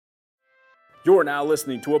You're now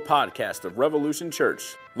listening to a podcast of Revolution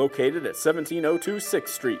Church, located at 1702 6th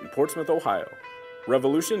Street in Portsmouth, Ohio.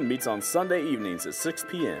 Revolution meets on Sunday evenings at 6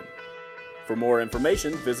 p.m. For more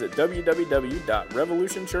information, visit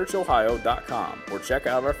www.revolutionchurchohio.com or check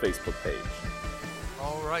out our Facebook page.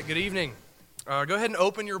 All right, good evening. Go ahead and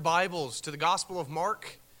open your Bibles to the Gospel of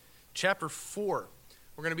Mark, chapter 4.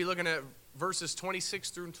 We're going to be looking at verses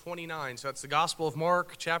 26 through 29. So that's the Gospel of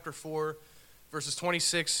Mark, chapter 4, verses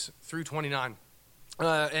 26 through 29.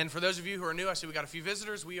 And for those of you who are new, I see we got a few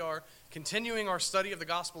visitors. We are continuing our study of the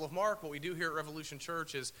Gospel of Mark. What we do here at Revolution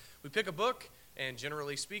Church is we pick a book, and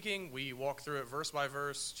generally speaking, we walk through it verse by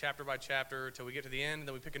verse, chapter by chapter, until we get to the end, and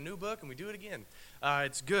then we pick a new book, and we do it again.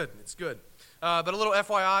 It's good. But a little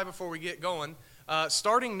FYI before we get going.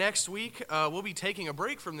 Starting next week, we'll be taking a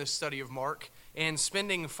break from this study of Mark and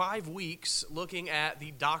spending 5 weeks looking at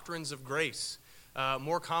the doctrines of grace,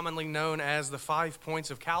 more commonly known as the 5 points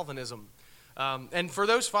of Calvinism. And for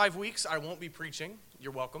those 5 weeks, I won't be preaching.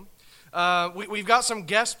 You're welcome. We've got some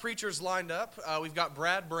guest preachers lined up. We've got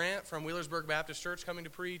Brad Brandt from Wheelersburg Baptist Church coming to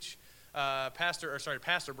preach. Pastor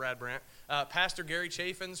Brad Brandt. Pastor Gary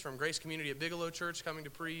Chaffins from Grace Community at Bigelow Church coming to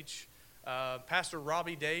preach. Pastor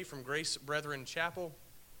Robbie Day from Grace Brethren Chapel.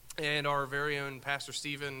 And our very own Pastor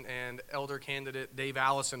Stephen and elder candidate Dave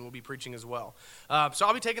Allison will be preaching as well. So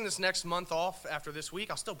I'll be taking this next month off after this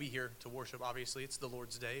week. I'll still be here to worship, obviously. It's the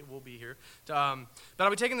Lord's Day. We'll be here. But I'll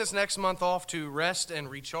be taking this next month off to rest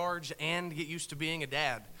and recharge and get used to being a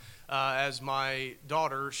dad, as my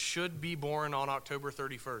daughter should be born on October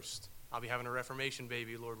 31st. I'll be having a Reformation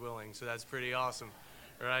baby, Lord willing, so that's pretty awesome,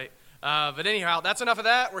 right? But anyhow, that's enough of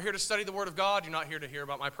that. We're here to study the Word of God. You're not here to hear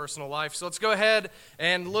about my personal life. So let's go ahead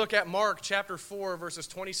and look at Mark chapter 4, verses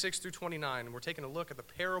 26 through 29. And we're taking a look at the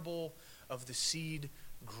parable of the seed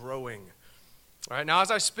growing. All right, now as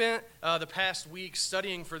I spent the past week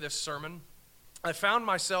studying for this sermon, I found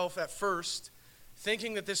myself at first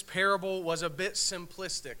thinking that this parable was a bit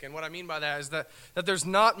simplistic. And what I mean by that is that there's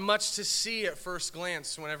not much to see at first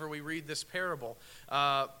glance whenever we read this parable.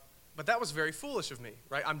 But that was very foolish of me,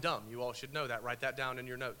 right? I'm dumb. You all should know that. Write that down in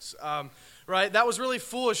your notes, right? That was really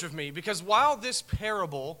foolish of me because while this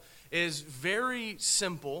parable is very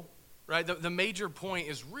simple, right, the major point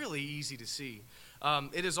is really easy to see.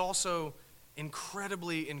 It is also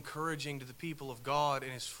incredibly encouraging to the people of God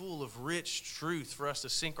and is full of rich truth for us to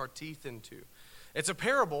sink our teeth into. It's a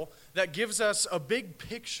parable that gives us a big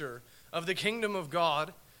picture of the kingdom of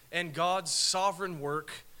God and God's sovereign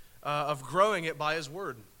work of growing it by His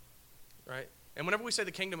word. Right? And whenever we say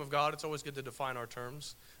the kingdom of God, it's always good to define our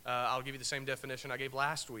terms. I'll give you the same definition I gave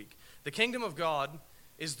last week. The kingdom of God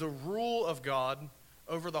is the rule of God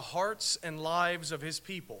over the hearts and lives of His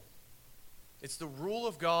people. It's the rule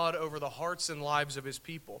of God over the hearts and lives of His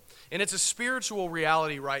people. And it's a spiritual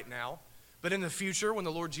reality right now. But in the future, when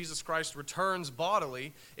the Lord Jesus Christ returns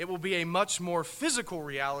bodily, it will be a much more physical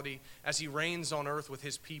reality as He reigns on earth with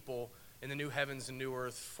His people in the new heavens and new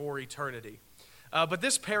earth for eternity. But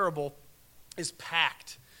this parable is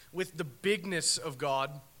packed with the bigness of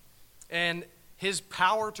God and His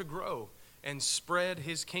power to grow and spread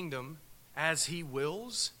His kingdom as He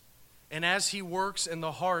wills and as He works in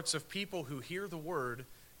the hearts of people who hear the word,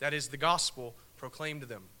 that is the gospel, proclaimed to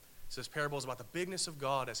them. So this parable is about the bigness of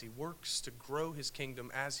God as He works to grow His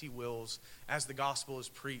kingdom as He wills, as the gospel is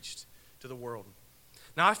preached to the world.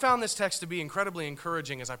 Now I found this text to be incredibly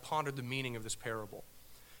encouraging as I pondered the meaning of this parable.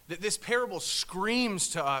 That this parable screams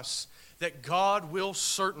to us that God will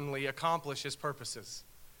certainly accomplish His purposes.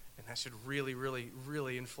 And that should really, really,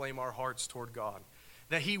 really inflame our hearts toward God.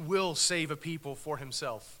 That He will save a people for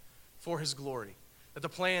Himself, for His glory. That the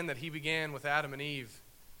plan that He began with Adam and Eve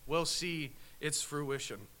will see its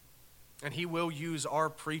fruition. And He will use our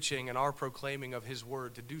preaching and our proclaiming of His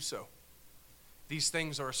word to do so. These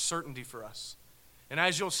things are a certainty for us. And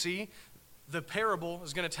as you'll see, the parable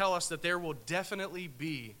is going to tell us that there will definitely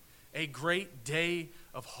be a great day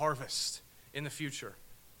of harvest in the future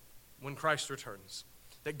when Christ returns.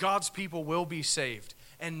 That God's people will be saved.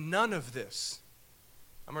 And none of this,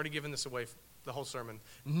 I'm already giving this away the whole sermon,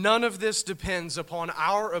 none of this depends upon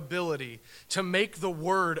our ability to make the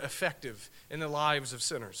word effective in the lives of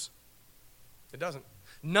sinners. It doesn't.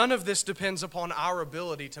 None of this depends upon our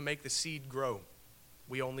ability to make the seed grow.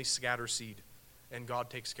 We only scatter seed, and God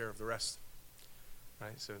takes care of the rest.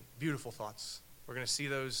 Right? So beautiful thoughts. We're going to see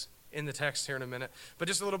those in the text here in a minute. But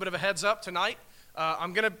just a little bit of a heads up tonight.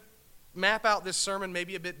 I'm going to map out this sermon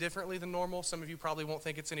maybe a bit differently than normal. Some of you probably won't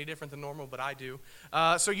think it's any different than normal, but I do.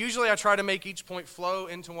 So usually I try to make each point flow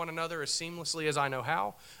into one another as seamlessly as I know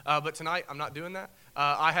how. But tonight I'm not doing that.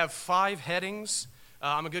 I have 5 headings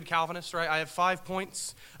I'm a good Calvinist, right? I have 5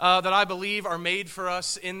 points that I believe are made for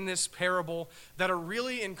us in this parable that are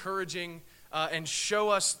really encouraging and show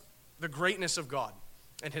us the greatness of God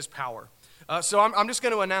and his power. So I'm just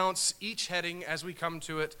going to announce each heading as we come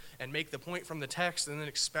to it and make the point from the text and then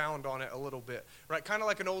expound on it a little bit, right? Kind of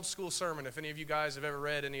like an old school sermon. If any of you guys have ever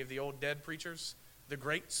read any of the old dead preachers, the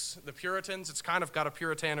greats, the Puritans, it's kind of got a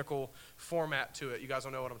puritanical format to it. You guys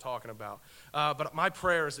don't know what I'm talking about. But my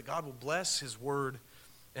prayer is that God will bless his word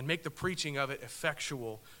and make the preaching of it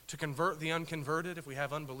effectual to convert the unconverted, if we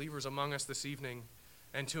have unbelievers among us this evening,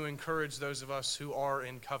 and to encourage those of us who are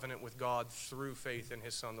in covenant with God through faith in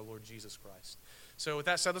his Son, the Lord Jesus Christ. So with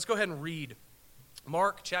that said, let's go ahead and read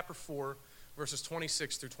Mark chapter 4, verses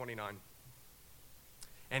 26 through 29.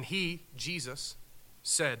 And he, Jesus,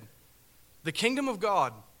 said, "The kingdom of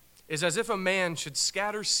God is as if a man should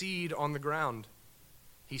scatter seed on the ground.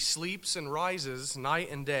 He sleeps and rises night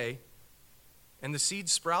and day, and the seed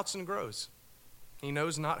sprouts and grows. He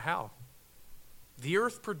knows not how. The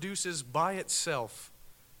earth produces by itself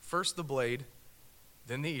first the blade,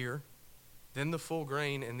 then the ear, then the full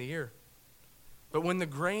grain in the ear. But when the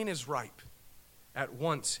grain is ripe, at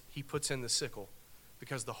once he puts in the sickle,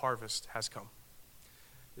 because the harvest has come."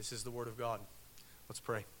 This is the word of God. Let's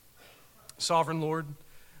pray. Sovereign Lord,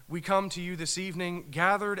 we come to you this evening,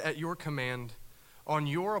 gathered at your command, on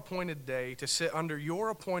your appointed day, to sit under your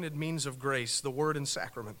appointed means of grace, the word and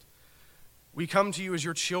sacrament. We come to you as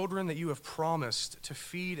your children that you have promised to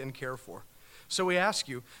feed and care for. So we ask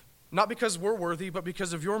you, not because we're worthy, but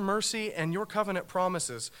because of your mercy and your covenant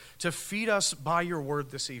promises, to feed us by your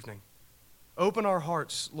word this evening. Open our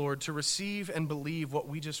hearts, Lord, to receive and believe what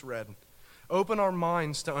we just read. Open our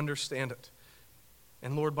minds to understand it.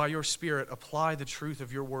 And Lord, by your Spirit, apply the truth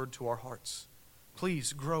of your word to our hearts.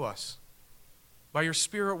 Please grow us. By your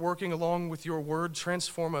Spirit working along with your word,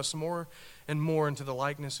 transform us more and more into the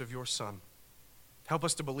likeness of your Son. Help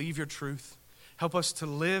us to believe your truth. Help us to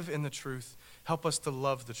live in the truth. Help us to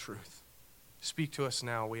love the truth. Speak to us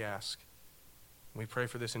now, we ask. We pray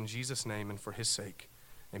for this in Jesus' name and for his sake.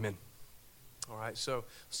 Amen. All right, so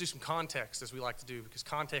let's do some context, as we like to do, because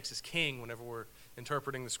context is king whenever we're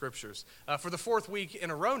interpreting the scriptures. For the 4th week in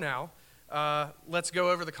a row now, let's go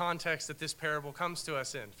over the context that this parable comes to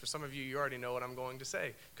us in. For some of you, you already know what I'm going to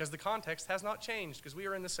say, because the context has not changed, because we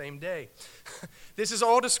are in the same day. This is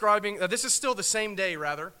all describing, this is still the same day,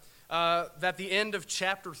 rather, that the end of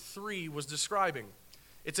chapter 3 was describing.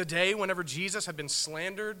 It's a day whenever Jesus had been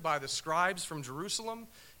slandered by the scribes from Jerusalem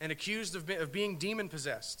and accused of being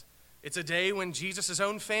demon-possessed. It's a day when Jesus'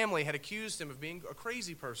 own family had accused him of being a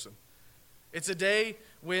crazy person. It's a day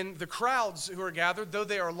when the crowds who are gathered, though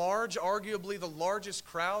they are large, arguably the largest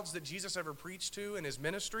crowds that Jesus ever preached to in his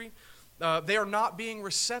ministry, they are not being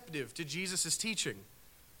receptive to Jesus' teaching.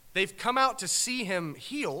 They've come out to see him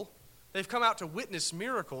heal. They've come out to witness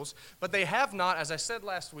miracles, but they have not, as I said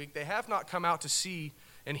last week, they have not come out to see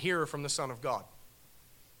and hear from the Son of God.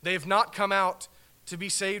 They have not come out to be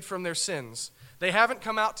saved from their sins. They haven't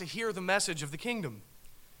come out to hear the message of the kingdom.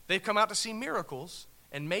 They've come out to see miracles,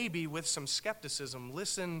 and maybe with some skepticism,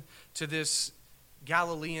 listen to this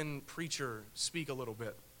Galilean preacher speak a little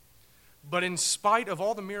bit. But in spite of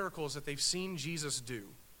all the miracles that they've seen Jesus do,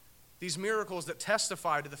 these miracles that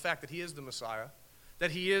testify to the fact that he is the Messiah, that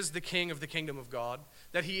he is the King of the kingdom of God,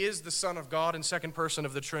 that he is the Son of God and second person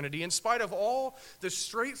of the Trinity, in spite of all the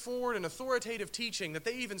straightforward and authoritative teaching that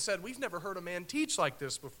they even said, we've never heard a man teach like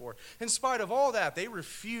this before. In spite of all that, they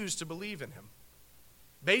refused to believe in him.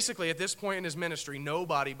 Basically, at this point in his ministry,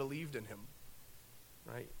 nobody believed in him,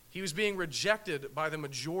 right? He was being rejected by the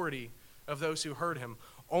majority of those who heard him.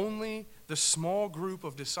 Only the small group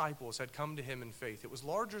of disciples had come to him in faith. It was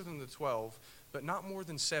larger than the 12, but not more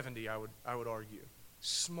than 70, I would argue.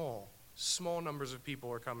 Small numbers of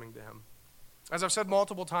people are coming to him. As I've said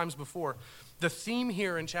multiple times before, the theme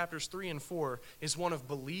here in chapters 3 and 4 is one of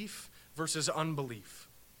belief versus unbelief.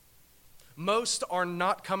 Most are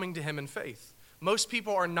not coming to him in faith. Most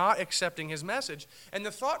people are not accepting his message. And the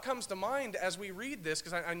thought comes to mind as we read this,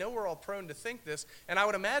 because I know we're all prone to think this, and I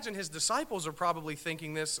would imagine his disciples are probably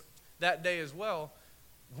thinking this that day as well.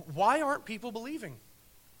 Why aren't people believing?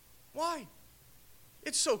 Why?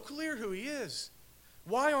 It's so clear who he is.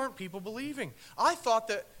 Why aren't people believing? I thought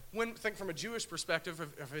that think from a Jewish perspective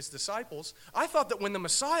of his disciples, I thought that when the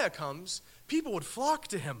Messiah comes, people would flock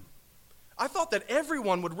to him. I thought that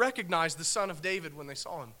everyone would recognize the Son of David when they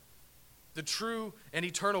saw him, the true and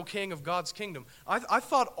eternal King of God's kingdom. I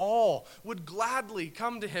thought all would gladly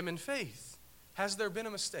come to him in faith. Has there been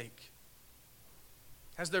a mistake?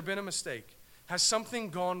 Has there been a mistake? Has something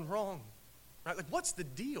gone wrong? Right? Like, what's the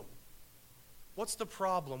deal? What's the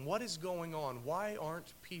problem? What is going on? Why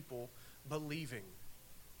aren't people believing?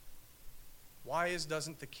 Why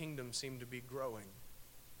doesn't the kingdom seem to be growing?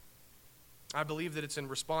 I believe that it's in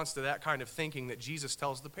response to that kind of thinking that Jesus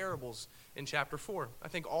tells the parables in chapter 4. I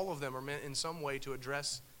think all of them are meant in some way to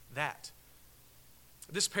address that.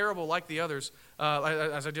 This parable, like the others,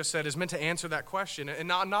 as I just said, is meant to answer that question. And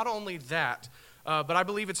not only that, but I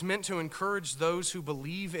believe it's meant to encourage those who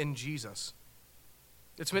believe in Jesus.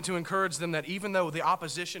 It's meant to encourage them that even though the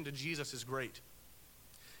opposition to Jesus is great,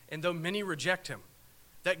 and though many reject him,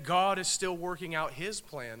 that God is still working out his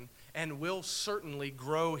plan and will certainly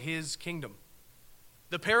grow his kingdom.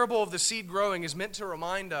 The parable of the seed growing is meant to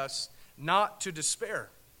remind us not to despair,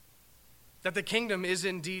 that the kingdom is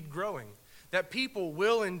indeed growing, that people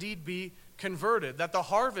will indeed be converted, that the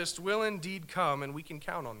harvest will indeed come, and we can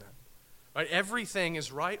count on that. Right? Everything is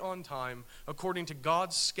right on time according to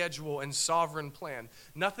God's schedule and sovereign plan.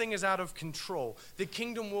 Nothing is out of control. The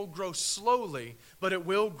kingdom will grow slowly, but it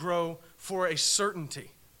will grow for a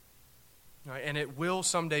certainty. Right? And it will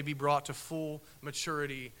someday be brought to full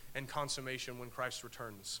maturity and consummation when Christ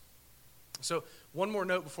returns. So one more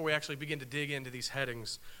note before we actually begin to dig into these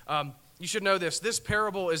headings. You should know this. This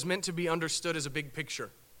parable is meant to be understood as a big picture.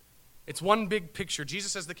 It's one big picture.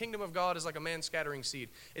 Jesus says the kingdom of God is like a man scattering seed.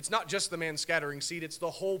 It's not just the man scattering seed. It's the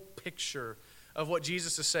whole picture of what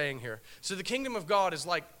Jesus is saying here. So the kingdom of God is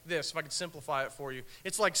like this, if I could simplify it for you.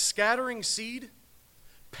 It's like scattering seed,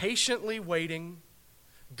 patiently waiting,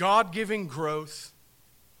 God-giving growth,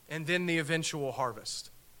 and then the eventual harvest.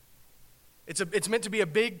 It's meant to be a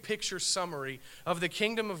big picture summary of the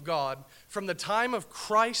kingdom of God from the time of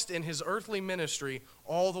Christ in his earthly ministry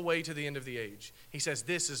all the way to the end of the age. He says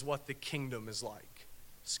this is what the kingdom is like.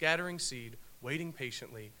 Scattering seed, waiting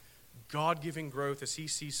patiently, God-giving growth as he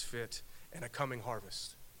sees fit, and a coming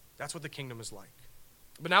harvest. That's what the kingdom is like.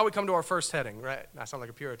 But now we come to our first heading, right? I sound like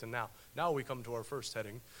a Puritan now. Now we come to our first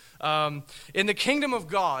heading. In the kingdom of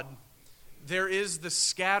God, there is the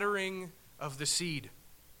scattering of the seed.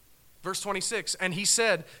 Verse 26, and he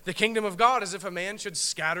said, the kingdom of God is if a man should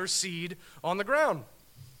scatter seed on the ground.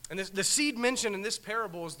 And the seed mentioned in this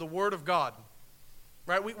parable is the word of God.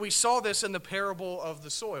 Right? We saw this in the parable of the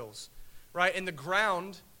soils. Right? In the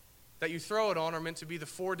ground that you throw it on are meant to be the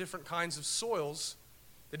 4 different kinds of soils,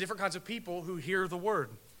 the different kinds of people who hear the word.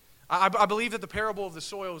 I believe that the parable of the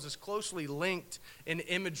soils is closely linked in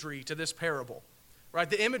imagery to this parable. Right,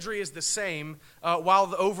 the imagery is the same, while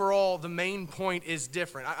the main point is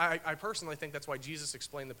different. I personally think that's why Jesus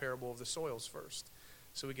explained the parable of the soils first,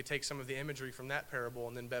 so we could take some of the imagery from that parable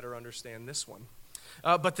and then better understand this one.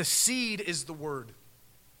 But the seed is the word.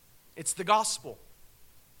 It's the gospel.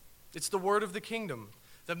 It's the word of the kingdom,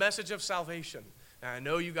 the message of salvation. Now, I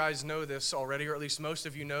know you guys know this already, or at least most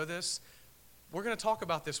of you know this. We're going to talk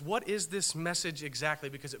about this. What is this message exactly?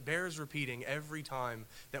 Because it bears repeating every time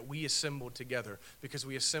that we assemble together, because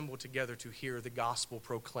we assemble together to hear the gospel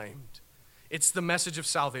proclaimed. It's the message of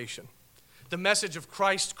salvation, the message of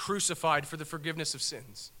Christ crucified for the forgiveness of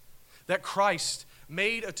sins, that Christ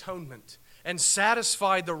made atonement and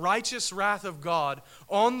satisfied the righteous wrath of God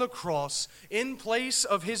on the cross in place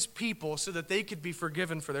of his people so that they could be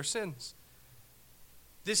forgiven for their sins.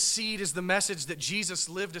 This seed is the message that Jesus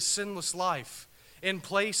lived a sinless life in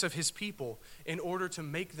place of his people in order to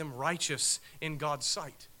make them righteous in God's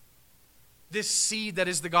sight. This seed that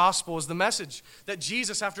is the gospel is the message that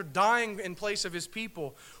Jesus, after dying in place of his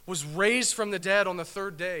people, was raised from the dead on the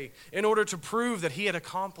 3rd day in order to prove that he had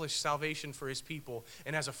accomplished salvation for his people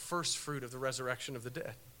and as a first fruit of the resurrection of the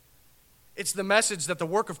dead. It's the message that the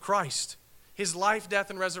work of Christ, his life, death,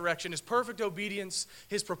 and resurrection, his perfect obedience,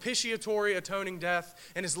 his propitiatory atoning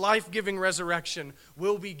death, and his life-giving resurrection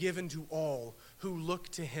will be given to all who look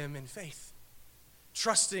to him in faith,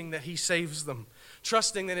 trusting that he saves them,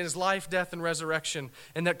 trusting that in his life, death, and resurrection,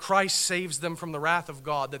 and that Christ saves them from the wrath of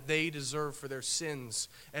God that they deserve for their sins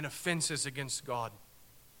and offenses against God.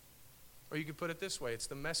 Or you could put it this way, it's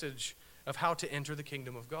the message of how to enter the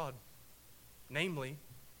kingdom of God, namely,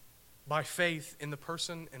 by faith in the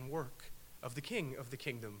person and work of the King of the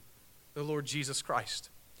kingdom, the Lord Jesus Christ.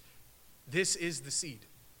 This is the seed.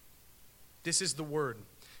 This is the word.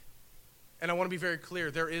 And I want to be very clear,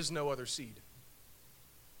 there is no other seed.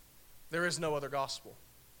 There is no other gospel.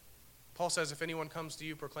 Paul says, if anyone comes to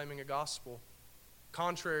you proclaiming a gospel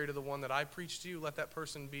contrary to the one that I preach to you, let that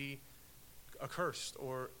person be accursed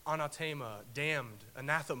or anathema, damned,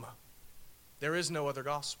 anathema. There is no other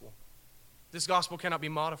gospel. This gospel cannot be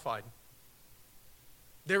modified.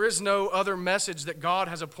 There is no other message that God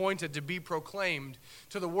has appointed to be proclaimed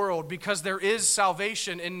to the world because there is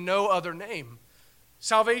salvation in no other name.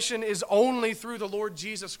 Salvation is only through the Lord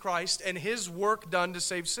Jesus Christ and his work done to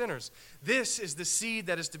save sinners. This is the seed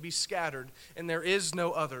that is to be scattered, and there is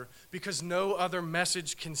no other, because no other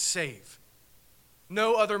message can save.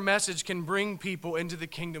 No other message can bring people into the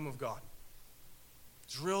kingdom of God.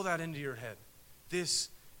 Drill that into your head. This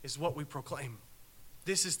is what we proclaim.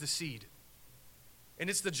 This is the seed. And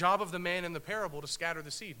it's the job of the man in the parable to scatter the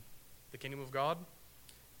seed. The kingdom of God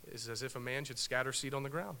is as if a man should scatter seed on the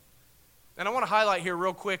ground. And I want to highlight here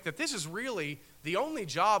real quick that this is really the only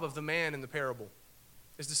job of the man in the parable,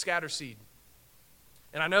 is to scatter seed.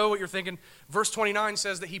 And I know what you're thinking. Verse 29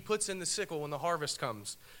 says that he puts in the sickle when the harvest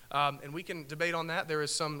comes. And we can debate on that. There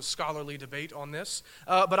is some scholarly debate on this.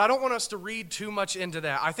 But I don't want us to read too much into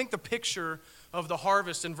that. I think the picture of the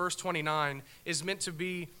harvest in verse 29 is meant to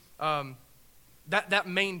be that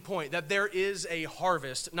main point, that there is a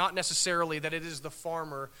harvest, not necessarily that it is the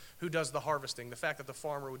farmer who does the harvesting. The fact that the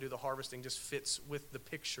farmer would do the harvesting just fits with the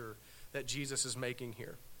picture that Jesus is making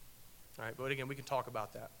here. All right, but again, we can talk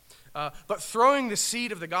about that. But throwing the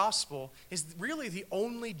seed of the gospel is really the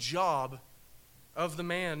only job of the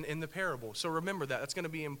man in the parable. So remember that. That's going to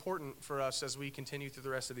be important for us as we continue through the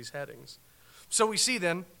rest of these headings. So we see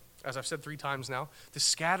then, as I've said 3 times now, the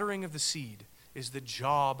scattering of the seed is the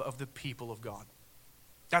job of the people of God.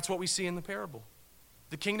 That's what we see in the parable.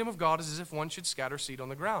 The kingdom of God is as if one should scatter seed on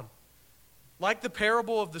the ground. Like the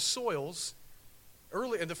parable of the soils,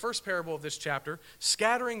 early in the first parable of this chapter,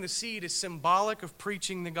 scattering the seed is symbolic of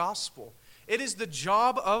preaching the gospel. It is the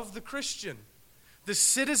job of the Christian, the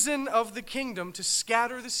citizen of the kingdom, to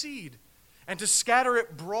scatter the seed and to scatter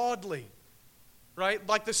it broadly. Right?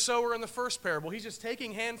 Like the sower in the first parable. He's just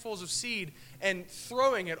taking handfuls of seed and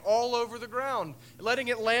throwing it all over the ground, letting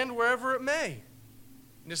it land wherever it may.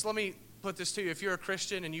 And just let me put this to you. If you're a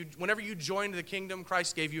Christian and whenever you joined the kingdom,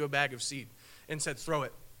 Christ gave you a bag of seed and said, throw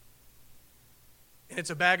it. And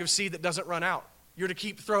it's a bag of seed that doesn't run out. You're to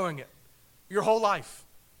keep throwing it your whole life.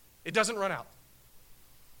 It doesn't run out.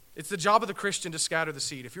 It's the job of the Christian to scatter the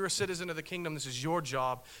seed. If you're a citizen of the kingdom, this is your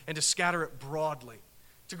job, and to scatter it broadly.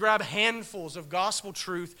 To grab handfuls of gospel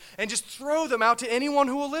truth and just throw them out to anyone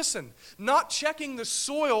who will listen. Not checking the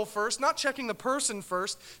soil first, not checking the person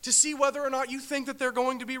first to see whether or not you think that they're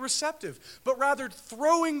going to be receptive, but rather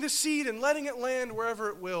throwing the seed and letting it land wherever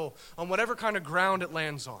it will, on whatever kind of ground it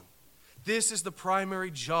lands on. This is the primary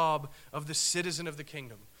job of the citizen of the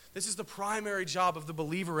kingdom. This is the primary job of the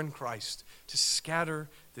believer in Christ, to scatter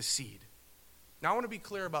the seed. Now, I want to be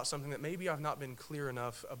clear about something that maybe I've not been clear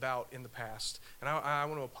enough about in the past, and I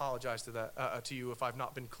want to apologize to you if I've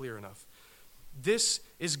not been clear enough. This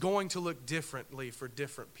is going to look differently for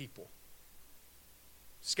different people.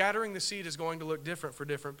 Scattering the seed is going to look different for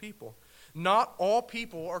different people. Not all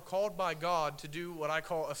people are called by God to do what I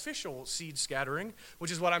call official seed scattering, which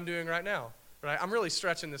is what I'm doing right now. Right? I'm really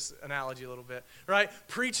stretching this analogy a little bit. Right?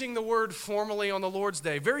 Preaching the word formally on the Lord's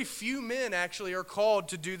Day. Very few men actually are called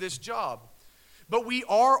to do this job. But we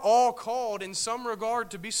are all called in some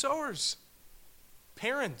regard to be sowers.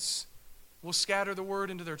 Parents will scatter the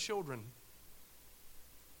word into their children,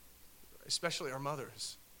 especially our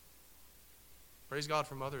mothers. Praise God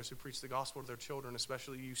for mothers who preach the gospel to their children,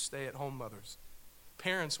 especially you stay-at-home mothers.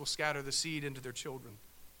 Parents will scatter the seed into their children.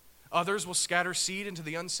 Others will scatter seed into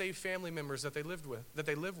the unsaved family members that they live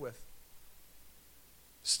with.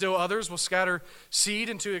 Still others will scatter seed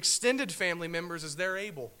into extended family members as they're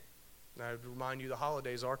able. And I would remind you the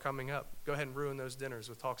holidays are coming up. Go ahead and ruin those dinners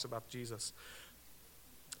with talks about Jesus.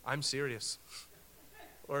 I'm serious.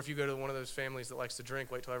 Or if you go to one of those families that likes to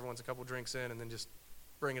drink, wait till everyone's a couple drinks in and then just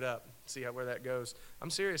bring it up. See where that goes. I'm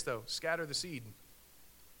serious though. Scatter the seed.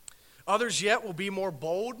 Others yet will be more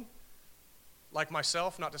bold, like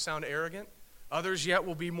myself, not to sound arrogant. Others yet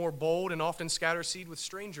will be more bold and often scatter seed with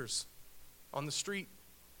strangers on the street,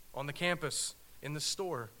 on the campus, in the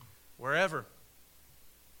store, wherever.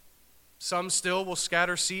 Some still will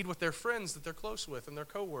scatter seed with their friends that they're close with and their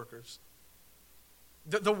coworkers.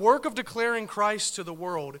 The work of declaring Christ to the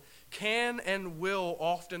world can and will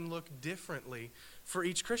often look differently for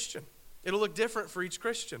each Christian. It'll look different for each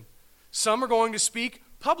Christian. Some are going to speak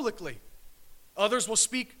publicly. Others will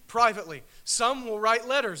speak privately. Some will write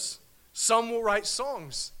letters. Some will write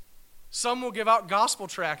songs. Some will give out gospel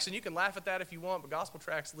tracts, and you can laugh at that if you want, but gospel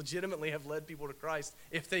tracts legitimately have led people to Christ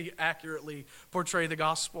if they accurately portray the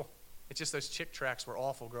gospel. It's just those chick tracts were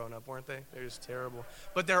awful growing up, weren't they? They're just terrible.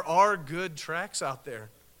 But there are good tracts out there.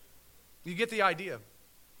 You get the idea.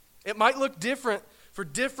 It might look different for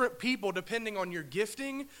different people depending on your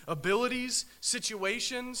gifting, abilities,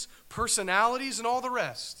 situations, personalities, and all the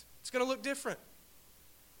rest. It's going to look different.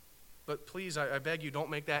 But please, I beg you, don't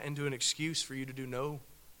make that into an excuse for you to do no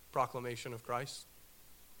proclamation of Christ.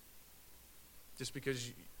 Just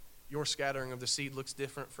because your scattering of the seed looks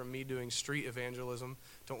different from me doing street evangelism,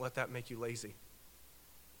 don't let that make you lazy.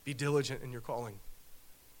 Be diligent in your calling.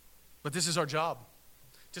 But this is our job,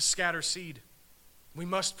 to scatter seed. We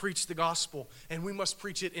must preach the gospel, and we must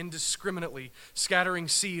preach it indiscriminately, scattering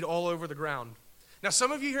seed all over the ground. Now,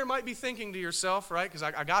 some of you here might be thinking to yourself, right, because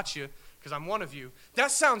I got you, because I'm one of you, that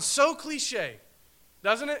sounds so cliche,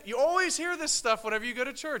 doesn't it? You always hear this stuff whenever you go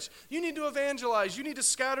to church. You need to evangelize. You need to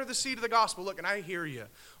scatter the seed of the gospel. Look, and I hear you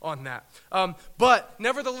on that. But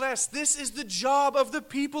nevertheless, this is the job of the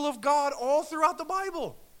people of God all throughout the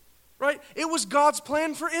Bible, right? It was God's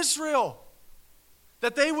plan for Israel,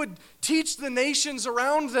 that they would teach the nations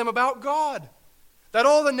around them about God, that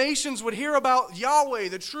all the nations would hear about Yahweh,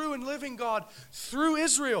 the true and living God, through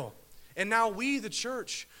Israel. And now we, the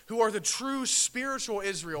church, who are the true spiritual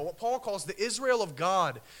Israel, what Paul calls the Israel of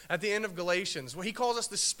God at the end of Galatians, what he calls us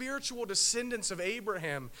the spiritual descendants of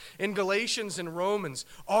Abraham in Galatians and Romans,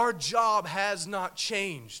 our job has not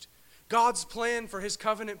changed. God's plan for his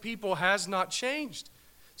covenant people has not changed.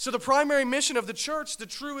 So the primary mission of the church, the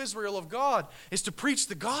true Israel of God, is to preach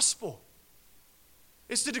the gospel.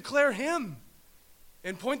 It's to declare him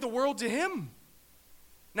and point the world to him.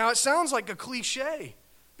 Now it sounds like a cliche,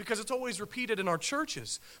 because it's always repeated in our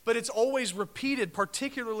churches. But it's always repeated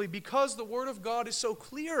particularly because the Word of God is so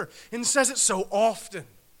clear and says it so often.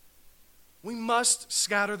 We must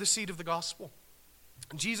scatter the seed of the gospel.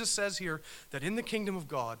 And Jesus says here that in the kingdom of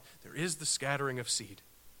God, there is the scattering of seed.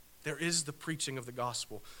 There is the preaching of the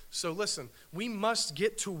gospel. So listen, we must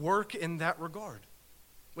get to work in that regard.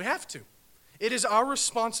 We have to. It is our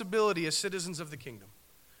responsibility as citizens of the kingdom.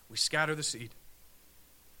 We scatter the seed.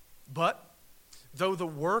 But though the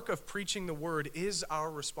work of preaching the word is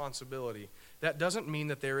our responsibility, that doesn't mean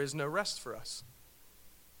that there is no rest for us.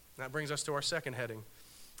 That brings us to our second heading.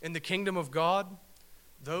 In the kingdom of God,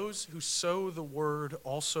 those who sow the word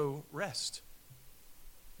also rest.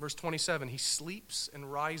 Verse 27, he sleeps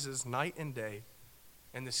and rises night and day,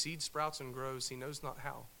 and the seed sprouts and grows, he knows not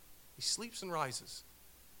how. He sleeps and rises,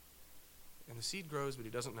 and the seed grows, but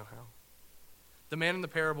he doesn't know how. The man in the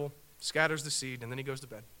parable scatters the seed, and then he goes to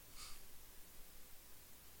bed.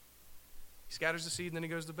 He scatters the seed and then he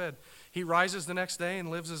goes to bed. He rises the next day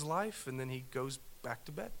and lives his life, and then he goes back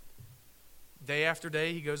to bed. Day after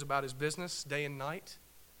day, he goes about his business. Day and night,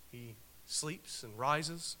 he sleeps and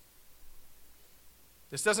rises.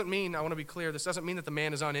 This doesn't mean, I want to be clear, this doesn't mean that the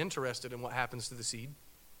man is uninterested in what happens to the seed,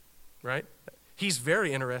 right? He's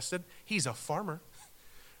very interested. He's a farmer.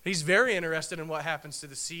 He's very interested in what happens to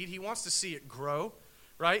the seed. He wants to see it grow,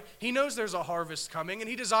 right? He knows there's a harvest coming, and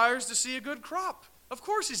he desires to see a good crop. Of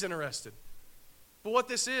course he's interested. But what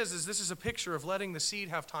this is a picture of letting the seed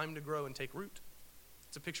have time to grow and take root.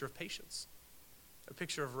 It's a picture of patience, a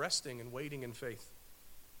picture of resting and waiting in faith.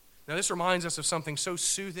 Now this reminds us of something so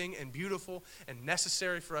soothing and beautiful and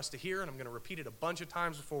necessary for us to hear, and I'm going to repeat it a bunch of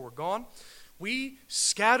times before we're gone. We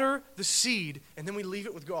scatter the seed and then we leave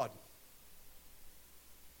it with God.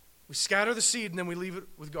 We scatter the seed and then we leave it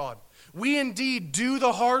with God. We indeed do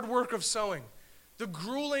the hard work of sowing, the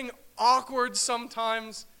grueling, awkward,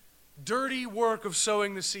 sometimes dirty work of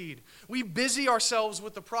sowing the seed. We busy ourselves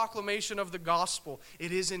with the proclamation of the gospel.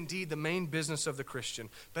 It is indeed the main business of the Christian.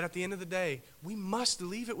 But at the end of the day, we must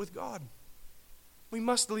leave it with God. We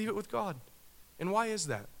must leave it with God. And why is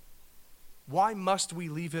that? Why must we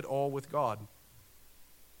leave it all with God?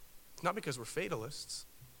 It's not because we're fatalists,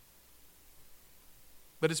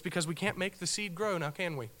 but it's because we can't make the seed grow now,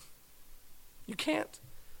 can we? You can't.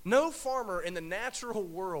 No farmer in the natural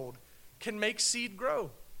world can make seed grow.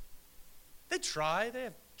 They try, they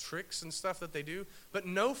have tricks and stuff that they do, but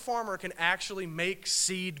no farmer can actually make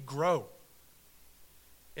seed grow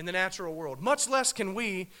in the natural world. Much less can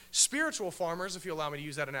we, spiritual farmers, if you allow me to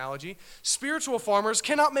use that analogy, spiritual farmers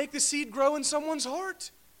cannot make the seed grow in someone's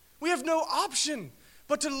heart. We have no option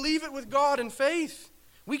but to leave it with God in faith.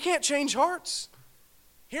 We can't change hearts.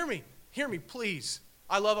 Hear me, please.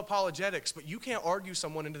 I love apologetics, but you can't argue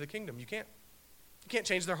someone into the kingdom. You can't. You can't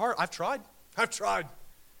change their heart. I've tried.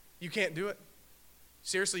 You can't do it.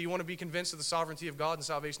 Seriously, you want to be convinced of the sovereignty of God and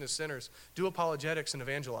salvation of sinners, do apologetics and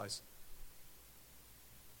evangelize.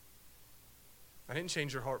 I didn't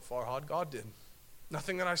change your heart, Farhad. God did.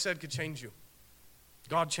 Nothing that I said could change you.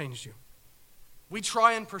 God changed you. We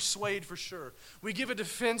try and persuade for sure. We give a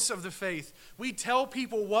defense of the faith. We tell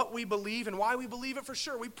people what we believe and why we believe it for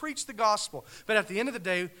sure. We preach the gospel. But at the end of the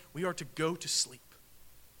day, we are to go to sleep.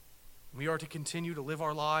 We are to continue to live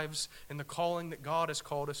our lives in the calling that God has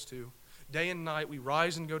called us to. Day and night, we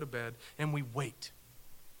rise and go to bed, and we wait.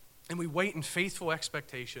 And we wait in faithful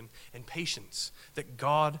expectation and patience that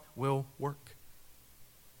God will work.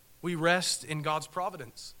 We rest in God's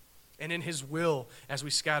providence and in his will as we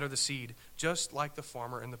scatter the seed, just like the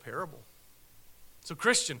farmer in the parable. So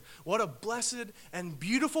Christian, what a blessed and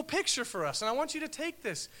beautiful picture for us. And I want you to take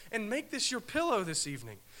this and make this your pillow this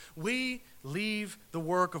evening. We leave the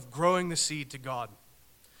work of growing the seed to God.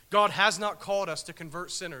 God has not called us to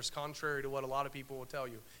convert sinners, contrary to what a lot of people will tell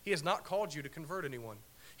you. He has not called you to convert anyone.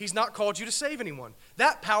 He's not called you to save anyone.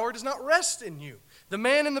 That power does not rest in you. The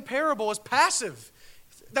man in the parable is passive.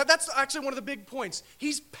 That's actually one of the big points.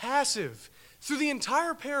 He's passive through the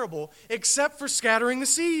entire parable except for scattering the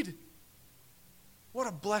seed. What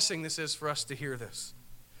a blessing this is for us to hear this.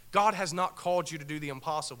 God has not called you to do the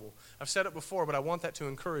impossible. I've said it before, but I want that to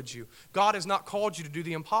encourage you. God has not called you to do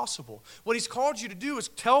the impossible. What he's called you to do is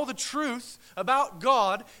tell the truth about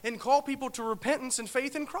God and call people to repentance and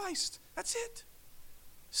faith in Christ. That's it.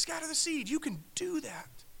 Scatter the seed. You can do that.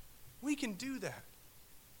 We can do that.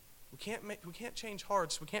 We can't change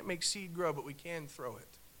hearts. We can't make seed grow, but we can throw it.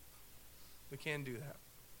 We can do that.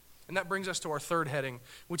 And that brings us to our third heading,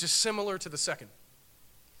 which is similar to the second.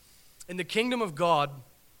 In the kingdom of God,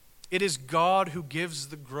 it is God who gives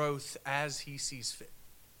the growth as he sees fit.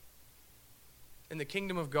 In the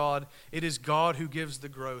kingdom of God, it is God who gives the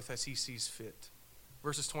growth as he sees fit.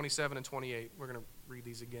 Verses 27 and 28, we're going to read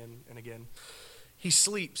these again and again. He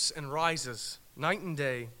sleeps and rises night and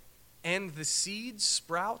day, and the seed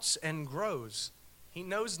sprouts and grows. He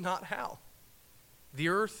knows not how. The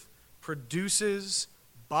earth produces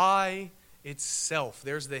by itself.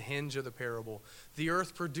 There's the hinge of the parable. The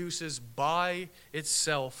earth produces by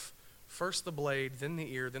itself first the blade, then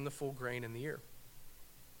the ear, then the full grain in the ear.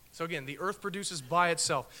 So again, the earth produces by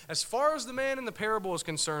itself. As far as the man in the parable is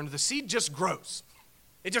concerned, the seed just grows.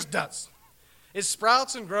 It just does. It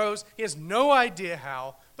sprouts and grows. He has no idea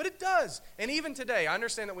how, but it does. And even today, I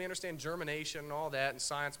understand that we understand germination and all that and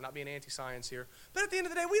science. I'm not being anti-science here. But at the end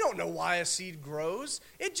of the day, we don't know why a seed grows.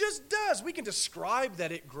 It just does. We can describe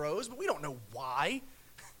that it grows, but we don't know why.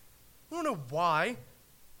 We don't know why.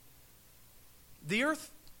 The earth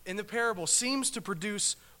in the parable seems to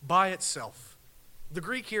produce by itself. The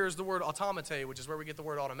Greek here is the word automate, which is where we get the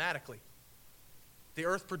word automatically. The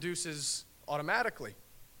earth produces automatically.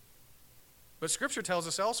 But Scripture tells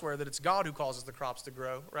us elsewhere that it's God who causes the crops to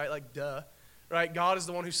grow, right? Like, duh, right? God is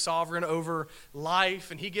the one who's sovereign over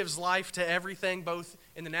life, and he gives life to everything, both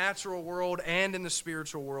in the natural world and in the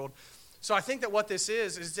spiritual world. So I think that what this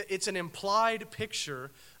is that it's an implied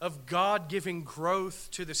picture of God giving growth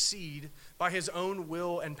to the seed by his own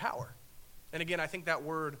will and power. And again, I think that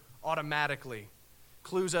word automatically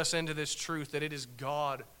clues us into this truth that it is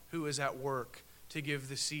God who is at work to give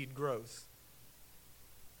the seed growth,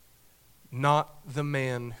 not the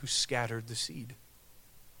man who scattered the seed.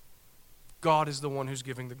 God is the one who's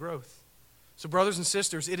giving the growth. So brothers and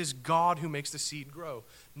sisters, it is God who makes the seed grow,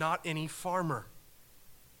 not any farmer.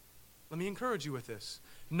 Let me encourage you with this.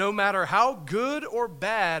 No matter how good or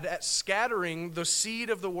bad at scattering the seed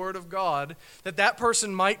of the Word of God that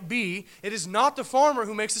person might be, it is not the farmer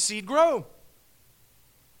who makes the seed grow.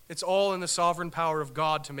 It's all in the sovereign power of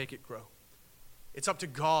God to make it grow. It's up to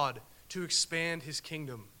God to expand his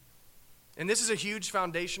kingdom. And this is a huge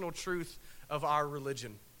foundational truth of our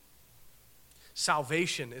religion.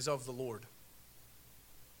 Salvation is of the Lord.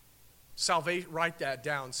 Write that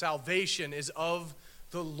down. Salvation is of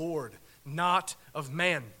the Lord, not of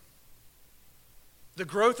man. The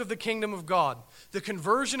growth of the kingdom of God, the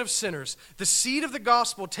conversion of sinners, the seed of the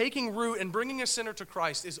gospel taking root and bringing a sinner to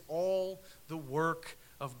Christ is all the work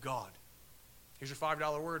of God. Here's your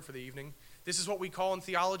 $5 word for the evening. This is what we call in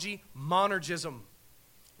theology monergism.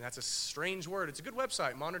 That's a strange word. It's a good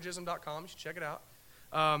website, monergism.com. You should check it out.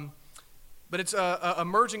 But it's a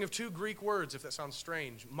merging of two Greek words, if that sounds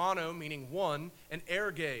strange. Mono, meaning one, and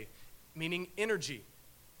erge, meaning energy.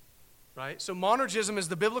 Right? So monergism is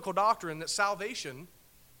the biblical doctrine that salvation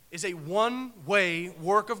is a one-way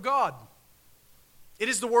work of God. It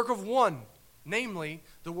is the work of one, namely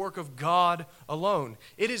the work of God alone.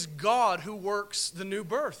 It is God who works the new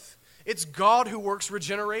birth. It's God who works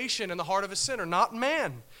regeneration in the heart of a sinner, not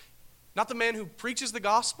man. Not the man who preaches the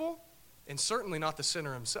gospel, and certainly not the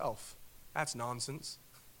sinner himself. That's nonsense.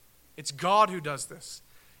 It's God who does this.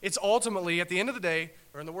 It's ultimately, at the end of the day,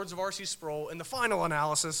 or in the words of R.C. Sproul, in the final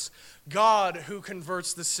analysis, God who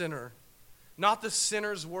converts the sinner, not the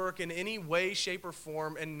sinner's work in any way, shape, or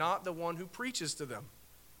form, and not the one who preaches to them.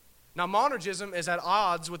 Now, monergism is at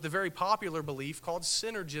odds with the very popular belief called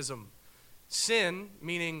synergism. Sin,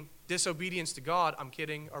 meaning disobedience to God. I'm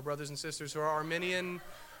kidding, our brothers and sisters who are Arminian,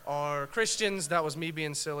 are Christians. That was me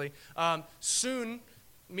being silly. Sun,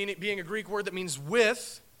 meaning being a Greek word that means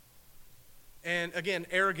with, and again,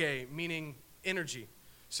 erge, meaning energy.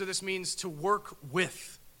 So this means to work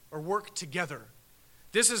with or work together.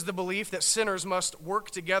 This is the belief that sinners must work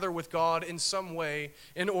together with God in some way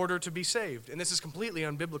in order to be saved. And this is completely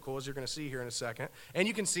unbiblical, as you're going to see here in a second. And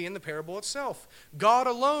you can see in the parable itself. God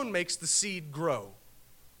alone makes the seed grow.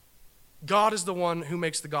 God is the one who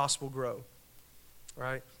makes the gospel grow.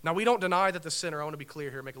 Right? Now, we don't deny that the sinner, I want to be clear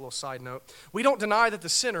here, make a little side note. We don't deny that the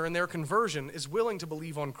sinner in their conversion is willing to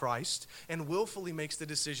believe on Christ and willfully makes the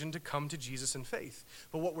decision to come to Jesus in faith.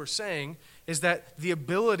 But what we're saying is that the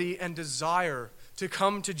ability and desire to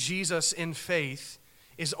come to Jesus in faith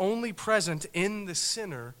is only present in the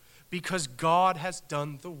sinner because God has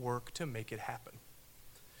done the work to make it happen.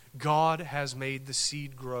 God has made the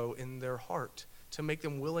seed grow in their heart to make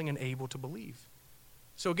them willing and able to believe.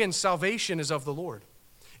 So again, salvation is of the Lord.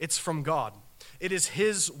 It's from God. It is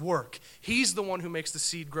His work. He's the one who makes the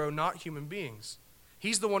seed grow, not human beings.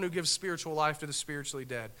 He's the one who gives spiritual life to the spiritually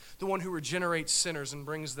dead, the one who regenerates sinners and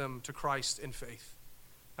brings them to Christ in faith.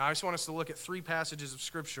 Now, I just want us to look at 3 passages of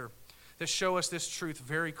Scripture that show us this truth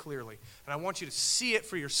very clearly. And I want you to see it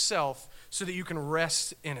for yourself so that you can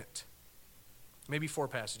rest in it. Maybe 4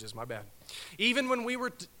 passages, my bad. Even when we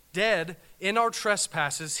were dead in our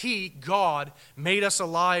trespasses, He, God, made us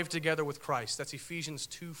alive together with Christ. That's Ephesians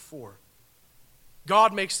 2:4.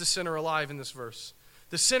 God makes the sinner alive in this verse.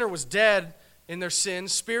 The sinner was dead in their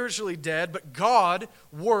sins, spiritually dead, but God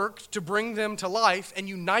worked to bring them to life and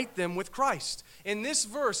unite them with Christ. In this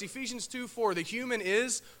verse, Ephesians 2:4, the human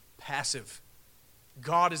is passive.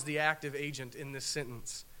 God is the active agent in this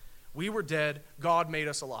sentence. We were dead, God made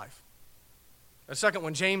us alive. A second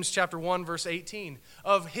one, James chapter 1, verse 18.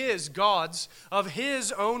 Of God's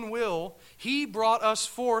own will, He brought us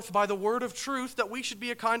forth by the word of truth that we should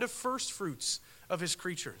be a kind of first fruits of His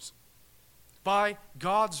creatures. By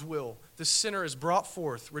God's will, the sinner is brought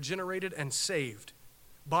forth, regenerated and saved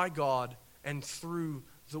by God and through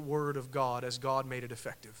the word of God as God made it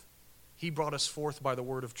effective. He brought us forth by the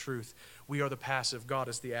word of truth. We are the passive, God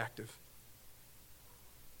is the active.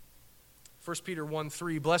 1 Peter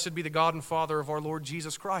 1:3, blessed be the God and Father of our Lord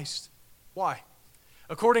Jesus Christ. Why?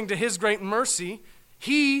 According to His great mercy,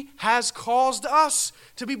 He has caused us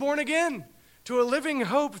to be born again to a living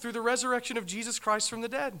hope through the resurrection of Jesus Christ from the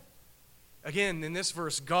dead. Again, in this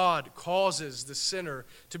verse, God causes the sinner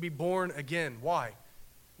to be born again. Why?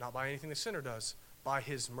 Not by anything the sinner does. By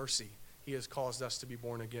His mercy, He has caused us to be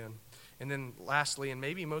born again. And then lastly, and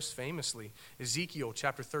maybe most famously, Ezekiel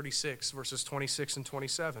chapter 36, verses 26 and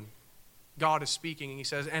 27. God is speaking and He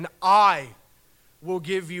says, and I will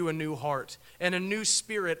give you a new heart, and a new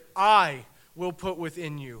spirit I will put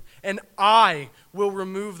within you. And I will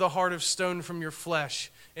remove the heart of stone from your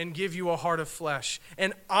flesh and give you a heart of flesh.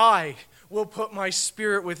 And I will put my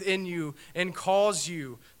spirit within you and cause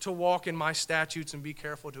you to walk in my statutes and be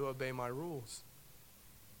careful to obey my rules.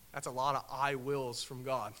 That's a lot of I wills from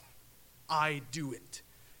God. I do it,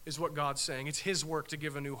 is what God's saying. It's His work to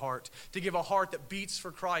give a new heart, to give a heart that beats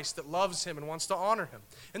for Christ, that loves Him and wants to honor Him.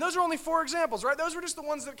 And those are only 4 examples, right? Those were just the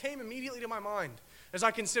ones that came immediately to my mind as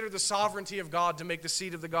I consider the sovereignty of God to make the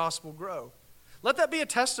seed of the gospel grow. Let that be a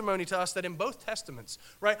testimony to us that in both testaments,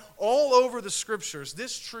 right, all over the Scriptures,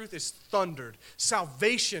 this truth is thundered.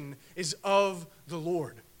 Salvation is of the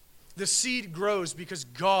Lord. The seed grows because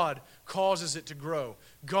God causes it to grow.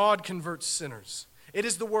 God converts sinners. It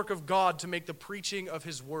is the work of God to make the preaching of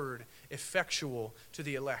His word effectual to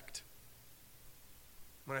the elect.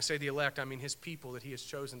 When I say the elect, I mean His people that He has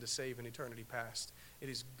chosen to save in eternity past. It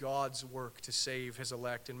is God's work to save His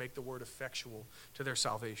elect and make the word effectual to their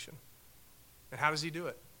salvation. And how does He do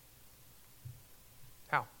it?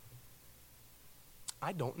 How?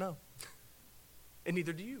 I don't know. And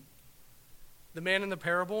neither do you. The man in the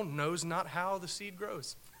parable knows not how the seed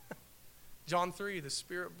grows. John 3, the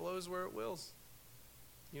Spirit blows where it wills.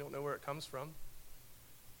 You don't know where it comes from.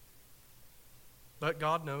 But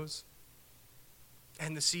God knows.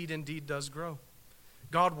 And the seed indeed does grow.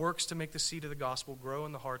 God works to make the seed of the gospel grow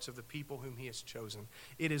in the hearts of the people whom He has chosen.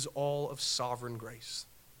 It is all of sovereign grace.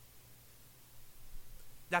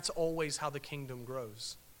 That's always how the kingdom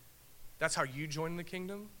grows. That's how you join the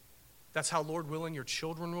kingdom. That's how, Lord willing, your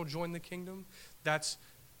children will join the kingdom. That's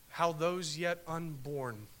how those yet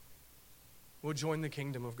unborn will join the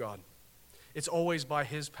kingdom of God. It's always by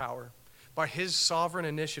His power, by His sovereign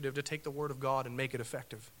initiative to take the word of God and make it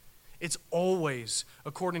effective. It's always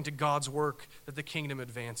according to God's work that the kingdom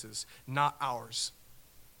advances, not ours.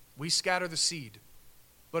 We scatter the seed,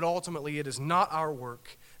 but ultimately it is not our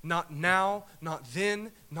work, not now, not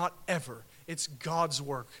then, not ever. It's God's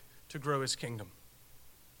work to grow His kingdom.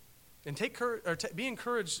 And be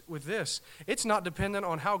encouraged with this. It's not dependent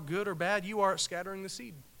on how good or bad you are at scattering the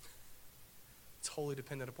seed. It's wholly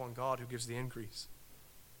dependent upon God who gives the increase.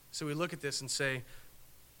 So we look at this and say,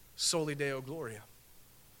 Soli Deo Gloria.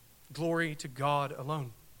 Glory to God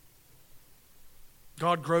alone.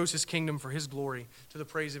 God grows his kingdom for his glory to the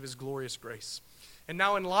praise of his glorious grace. And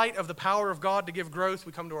now in light of the power of God to give growth,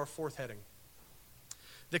 we come to our fourth heading.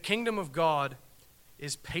 The kingdom of God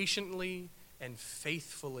is patiently and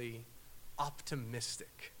faithfully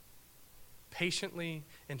optimistic. Patiently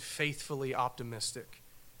and faithfully optimistic.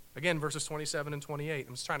 Again, verses 27 and 28.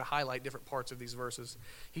 I'm just trying to highlight different parts of these verses.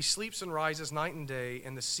 He sleeps and rises night and day,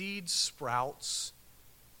 and the seed sprouts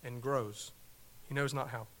and grows. He knows not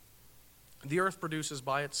how. The earth produces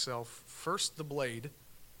by itself first the blade,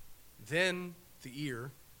 then the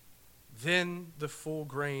ear, then the full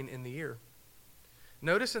grain in the ear.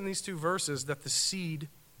 Notice in these two verses that the seed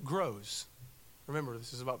grows. Remember,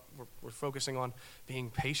 this is about, we're focusing on being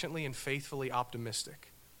patiently and faithfully optimistic.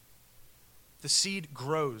 The seed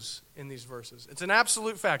grows in these verses. It's an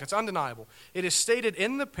absolute fact. It's undeniable. It is stated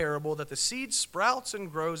in the parable that the seed sprouts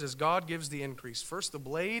and grows as God gives the increase. First the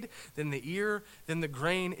blade, then the ear, then the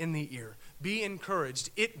grain in the ear. Be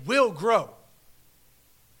encouraged. It will grow.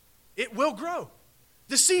 It will grow.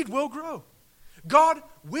 The seed will grow. God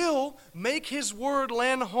will make his word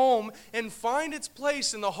land home and find its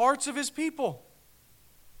place in the hearts of his people.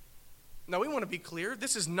 Now, we want to be clear.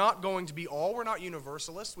 This is not going to be all. We're not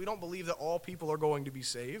universalists. We don't believe that all people are going to be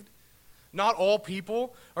saved. Not all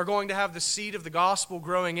people are going to have the seed of the gospel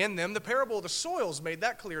growing in them. The parable of the soils made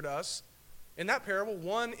that clear to us. In that parable,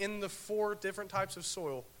 1 in the 4 different types of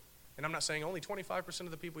soil. And I'm not saying only 25%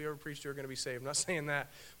 of the people you ever preached to are going to be saved. I'm not saying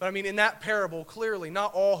that. But I mean, in that parable, clearly,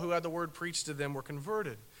 not all who had the word preached to them were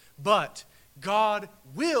converted. But God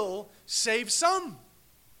will save some.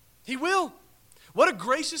 He will. What a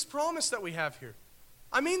gracious promise that we have here.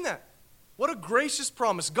 I mean that. What a gracious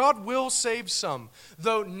promise. God will save some,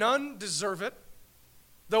 though none deserve it,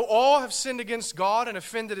 though all have sinned against God and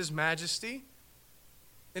offended his majesty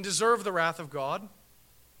and deserve the wrath of God.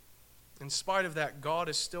 In spite of that, God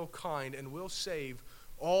is still kind and will save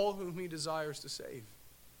all whom he desires to save.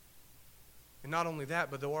 And not only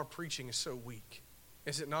that, but though our preaching is so weak,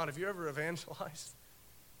 is it not? Have you ever evangelized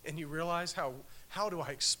and you realize how do I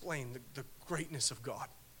explain the greatness of God?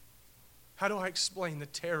 How do I explain the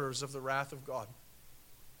terrors of the wrath of God?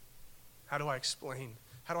 How do I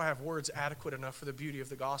have words adequate enough for the beauty of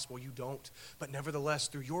the gospel? You don't. But nevertheless,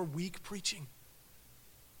 through your weak preaching,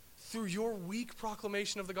 through your weak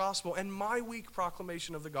proclamation of the gospel and my weak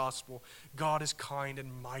proclamation of the gospel, God is kind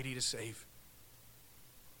and mighty to save.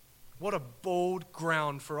 What a bold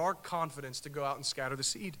ground for our confidence to go out and scatter the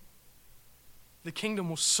seed. The kingdom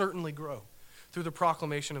will certainly grow through the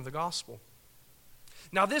proclamation of the gospel.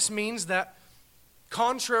 Now, this means that,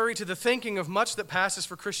 contrary to the thinking of much that passes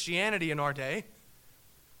for Christianity in our day,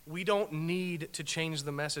 we don't need to change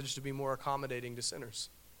the message to be more accommodating to sinners.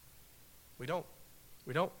 We don't.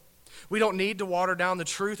 We don't need to water down the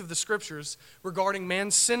truth of the Scriptures regarding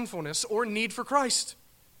man's sinfulness or need for Christ.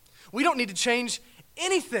 We don't need to change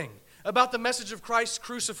anything about the message of Christ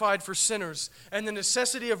crucified for sinners and the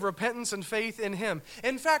necessity of repentance and faith in him.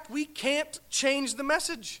 In fact, we can't change the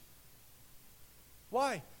message.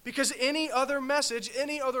 Why? Because any other message,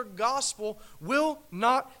 any other gospel will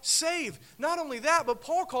not save. Not only that, but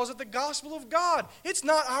Paul calls it the gospel of God. It's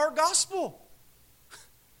not our gospel.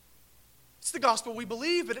 It's the gospel we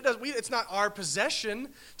believe, but it's not our possession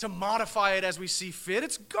to modify it as we see fit.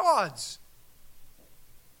 It's God's.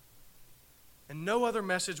 And no other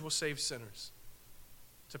message will save sinners.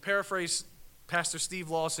 To paraphrase Pastor Steve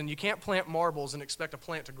Lawson, you can't plant marbles and expect a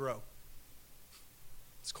plant to grow.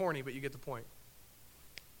 It's corny, but you get the point.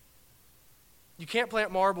 You can't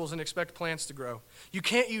plant marbles and expect plants to grow. You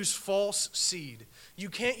can't use false seed. You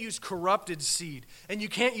can't use corrupted seed. And you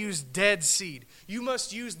can't use dead seed. You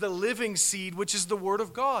must use the living seed, which is the Word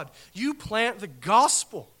of God. You plant the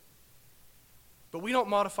gospel. But we don't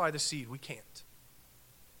modify the seed. We can't.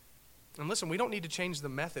 And listen, we don't need to change the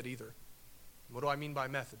method either. What do I mean by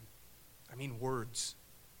method? I mean words.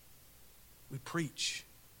 We preach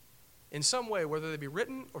in some way, whether they be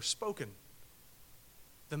written or spoken.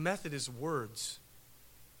 The method is words.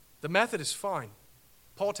 The method is fine.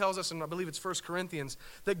 Paul tells us, and I believe it's 1 Corinthians,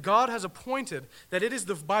 that God has appointed that it is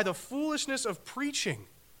by the foolishness of preaching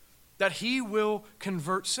that he will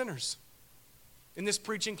convert sinners. And this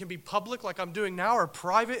preaching can be public like I'm doing now or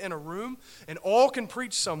private in a room, and all can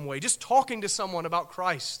preach some way. Just talking to someone about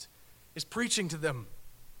Christ is preaching to them.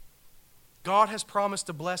 God has promised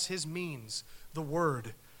to bless his means, the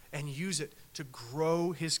word, and use it to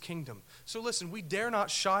grow his kingdom. So listen, we dare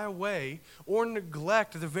not shy away or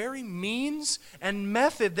neglect the very means and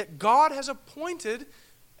method that God has appointed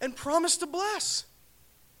and promised to bless.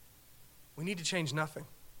 We need to change nothing.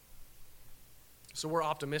 So we're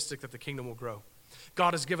optimistic that the kingdom will grow.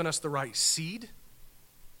 God has given us the right seed,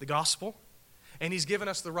 the gospel, and he's given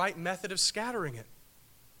us the right method of scattering it,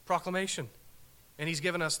 proclamation. And he's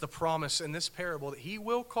given us the promise in this parable that he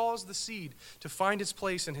will cause the seed to find its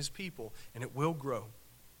place in his people, and it will grow.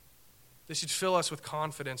 This should fill us with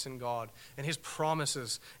confidence in God and his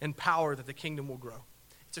promises and power that the kingdom will grow.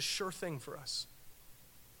 It's a sure thing for us.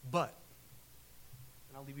 But,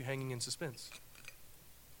 and I'll leave you hanging in suspense.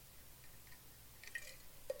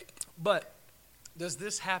 But, does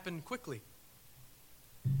this happen quickly?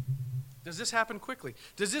 Does this happen quickly?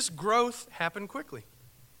 Does this growth happen quickly?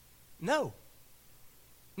 No.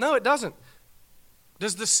 No, it doesn't.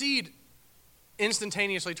 Does the seed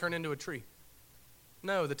instantaneously turn into a tree?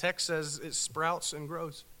 No, the text says it sprouts and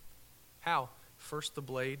grows. How? First the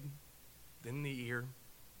blade, then the ear,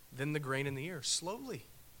 then the grain in the ear. Slowly,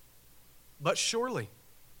 but surely.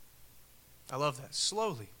 I love that.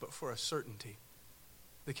 Slowly, but for a certainty,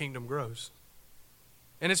 the kingdom grows.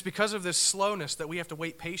 And it's because of this slowness that we have to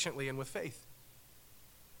wait patiently and with faith.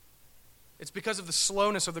 It's because of the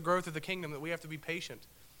slowness of the growth of the kingdom that we have to be patient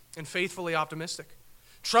and faithfully optimistic,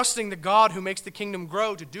 trusting the God who makes the kingdom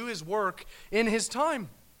grow to do his work in his time.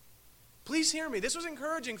 Please hear me. This was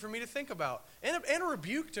encouraging for me to think about and a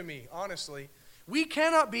rebuke to me, honestly. We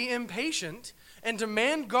cannot be impatient and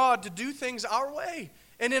demand God to do things our way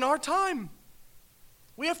and in our time.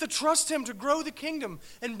 We have to trust him to grow the kingdom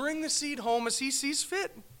and bring the seed home as he sees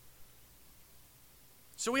fit.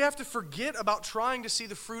 So we have to forget about trying to see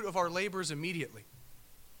the fruit of our labors immediately.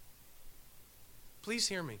 Please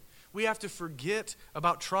hear me. We have to forget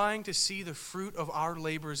about trying to see the fruit of our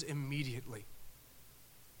labors immediately.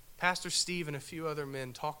 Pastor Steve and a few other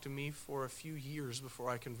men talked to me for a few years before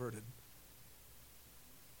I converted.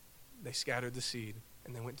 They scattered the seed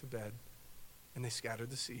and they went to bed. And they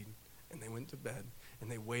scattered the seed and they went to bed.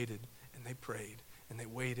 And they waited and they prayed. And they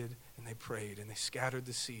waited and they prayed. And they scattered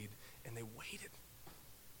the seed and they waited.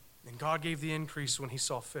 And God gave the increase when he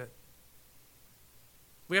saw fit.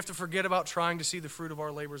 We have to forget about trying to see the fruit of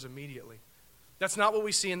our labors immediately. That's not what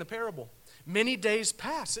we see in the parable. Many days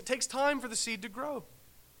pass. It takes time for the seed to grow.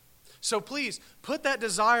 So please, put that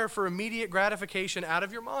desire for immediate gratification out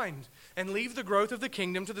of your mind and leave the growth of the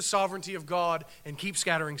kingdom to the sovereignty of God and keep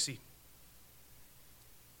scattering seed.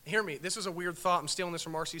 Hear me, this is a weird thought. I'm stealing this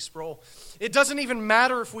from R.C. Sproul. It doesn't even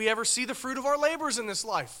matter if we ever see the fruit of our labors in this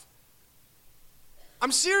life.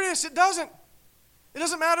 I'm serious, it doesn't. It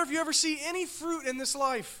doesn't matter if you ever see any fruit in this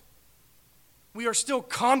life. We are still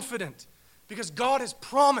confident because God has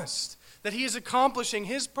promised that he is accomplishing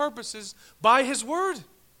his purposes by his word.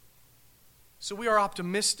 So we are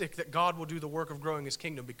optimistic that God will do the work of growing his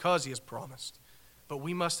kingdom because he has promised. But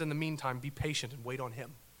we must, in the meantime, be patient and wait on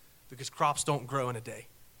him because crops don't grow in a day.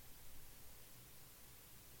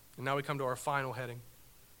 And now we come to our final heading.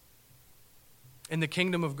 In the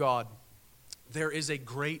kingdom of God, there is a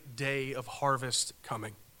great day of harvest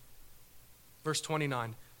coming. Verse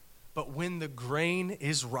 29, but when the grain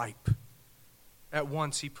is ripe, at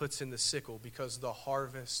once he puts in the sickle because the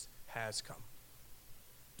harvest has come.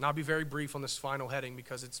 Now I'll be very brief on this final heading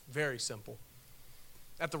because it's very simple.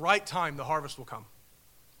 At the right time, the harvest will come.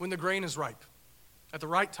 When the grain is ripe, at the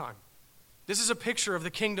right time. This is a picture of the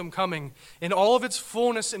kingdom coming in all of its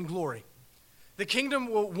fullness and glory. The kingdom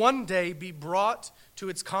will one day be brought to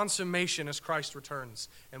its consummation as Christ returns.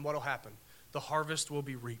 And what will happen? The harvest will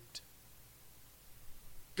be reaped.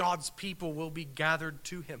 God's people will be gathered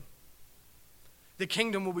to him. The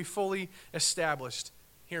kingdom will be fully established.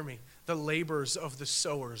 Hear me. The labors of the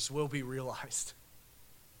sowers will be realized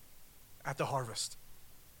at the harvest.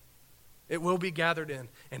 It will be gathered in,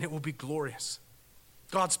 and it will be glorious.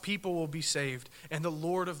 God's people will be saved, and the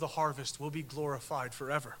Lord of the harvest will be glorified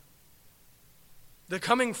forever. The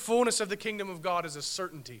coming fullness of the kingdom of God is a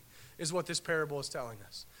certainty, is what this parable is telling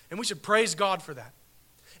us. And we should praise God for that.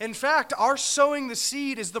 In fact, our sowing the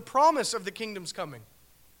seed is the promise of the kingdom's coming.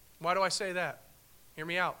 Why do I say that? Hear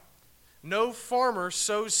me out. No farmer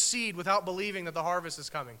sows seed without believing that the harvest is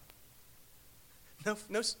coming.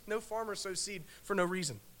 No farmer sows seed for no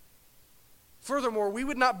reason. Furthermore, we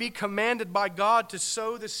would not be commanded by God to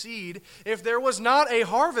sow the seed if there was not a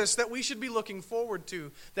harvest that we should be looking forward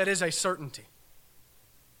to that is a certainty.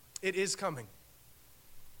 It is coming.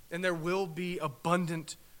 And there will be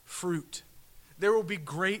abundant fruit. There will be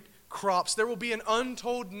great crops. There will be an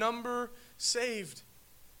untold number saved.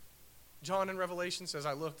 John in Revelation says,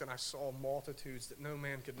 I looked and I saw multitudes that no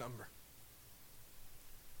man could number.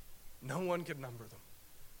 No one could number them.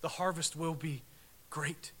 The harvest will be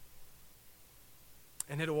great.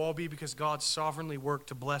 And it'll all be because God sovereignly worked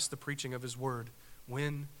to bless the preaching of his word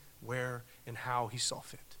when, where, and how he saw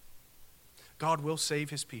fit. God will save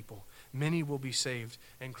his people. Many will be saved,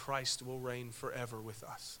 and Christ will reign forever with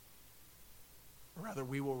us. Or rather,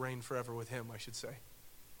 we will reign forever with him, I should say.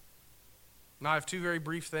 Now, I have two very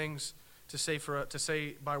brief things to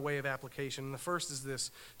say by way of application. And the first is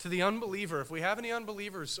this: to the unbeliever, if we have any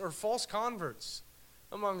unbelievers or false converts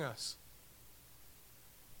among us,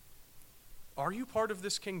 are you part of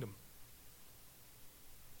this kingdom?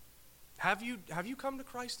 Have you come to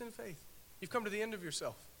Christ in faith? You've come to the end of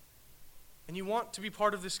yourself, and you want to be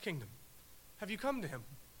part of this kingdom. Have you come to him?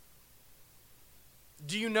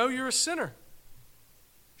 Do you know you're a sinner?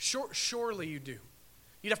 Surely you do.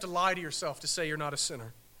 You'd have to lie to yourself to say you're not a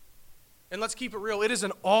sinner. And let's keep it real. It is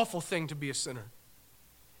an awful thing to be a sinner.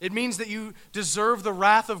 It means that you deserve the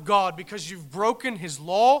wrath of God because you've broken his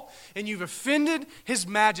law and you've offended his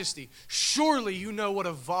majesty. Surely you know what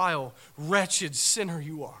a vile, wretched sinner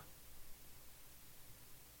you are.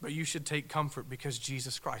 But you should take comfort because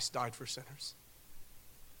Jesus Christ died for sinners.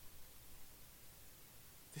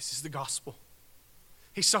 This is the gospel.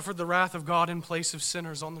 He suffered the wrath of God in place of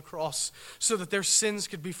sinners on the cross so that their sins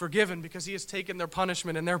could be forgiven because he has taken their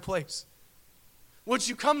punishment in their place. Would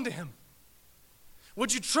you come to him?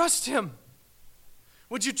 Would you trust him?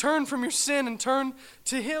 Would you turn from your sin and turn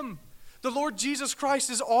to him? The Lord Jesus Christ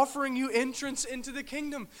is offering you entrance into the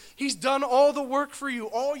kingdom. He's done all the work for you.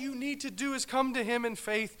 All you need to do is come to him in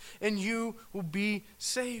faith and you will be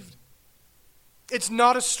saved. It's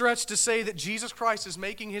not a stretch to say that Jesus Christ is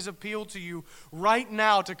making his appeal to you right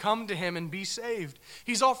now to come to him and be saved.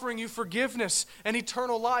 He's offering you forgiveness and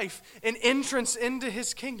eternal life and entrance into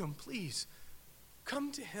his kingdom. Please,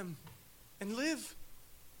 come to him and live.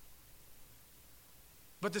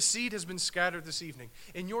 But the seed has been scattered this evening.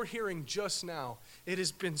 In your hearing just now, it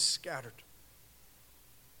has been scattered.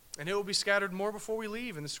 And it will be scattered more before we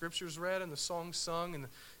leave, and the scriptures read, and the songs sung, and the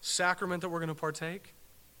sacrament that we're going to partake.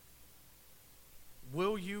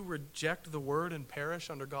 Will you reject the word and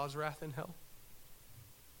perish under God's wrath in hell?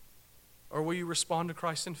 Or will you respond to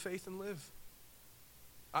Christ in faith and live?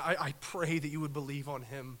 I pray that you would believe on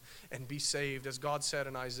him and be saved. As God said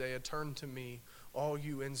in Isaiah, turn to me, all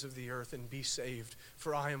you ends of the earth, and be saved,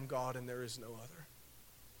 for I am God and there is no other.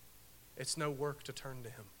 It's no work to turn to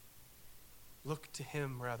him. Look to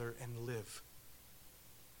him rather and live.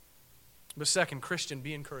 But second, Christian,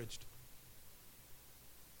 be encouraged.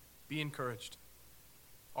 Be encouraged.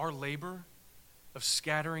 Our labor of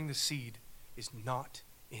scattering the seed is not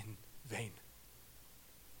in vain.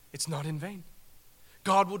 It's not in vain.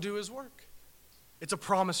 God will do his work. It's a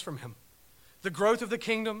promise from him. The growth of the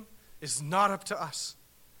kingdom is not up to us.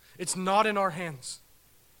 It's not in our hands.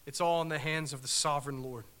 It's all in the hands of the sovereign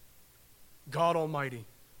Lord, God Almighty,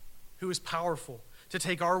 who is powerful to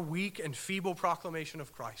take our weak and feeble proclamation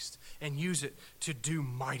of Christ and use it to do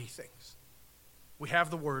mighty things. We have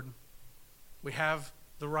the word. We have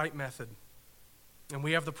the right method. And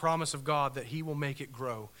we have the promise of God that he will make it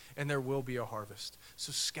grow and there will be a harvest.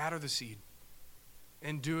 So scatter the seed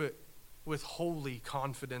and do it with holy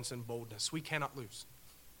confidence and boldness. We cannot lose.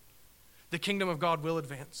 The kingdom of God will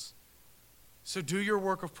advance. So do your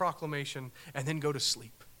work of proclamation and then go to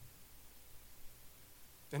sleep.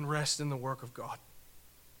 And rest in the work of God.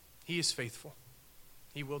 He is faithful.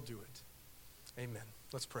 He will do it. Amen.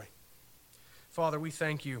 Let's pray. Father, we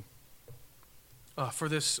thank you for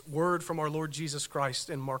this word from our Lord Jesus Christ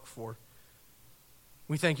in Mark 4.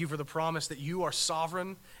 We thank you for the promise that you are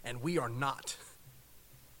sovereign and we are not.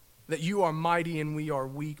 That you are mighty and we are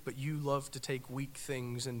weak, but you love to take weak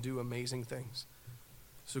things and do amazing things.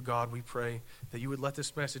 So God, we pray that you would let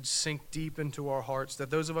this message sink deep into our hearts,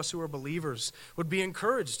 that those of us who are believers would be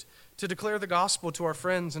encouraged to declare the gospel to our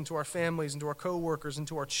friends and to our families and to our co-workers and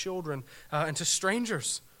to our children and to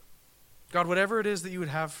strangers. God, whatever it is that you would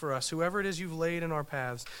have for us, whoever it is you've laid in our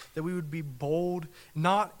paths, that we would be bold,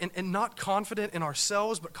 not confident in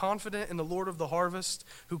ourselves, but confident in the Lord of the harvest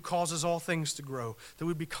who causes all things to grow, that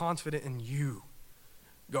we'd be confident in you,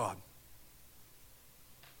 God.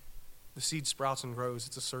 The seed sprouts and grows,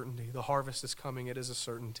 it's a certainty. The harvest is coming, it is a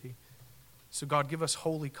certainty. So God, give us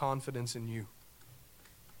holy confidence in you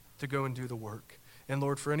to go and do the work. And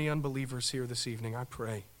Lord, for any unbelievers here this evening, I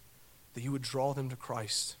pray that you would draw them to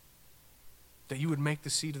Christ, that you would make the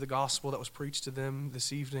seed of the gospel that was preached to them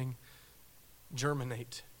this evening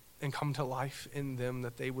germinate and come to life in them,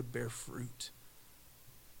 that they would bear fruit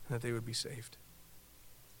and that they would be saved.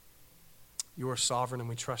 You are sovereign and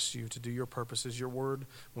we trust you to do your purposes. Your word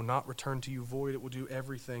will not return to you void. It will do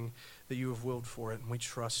everything that you have willed for it, and we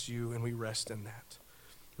trust you and we rest in that.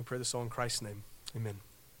 We pray this all in Christ's name. Amen.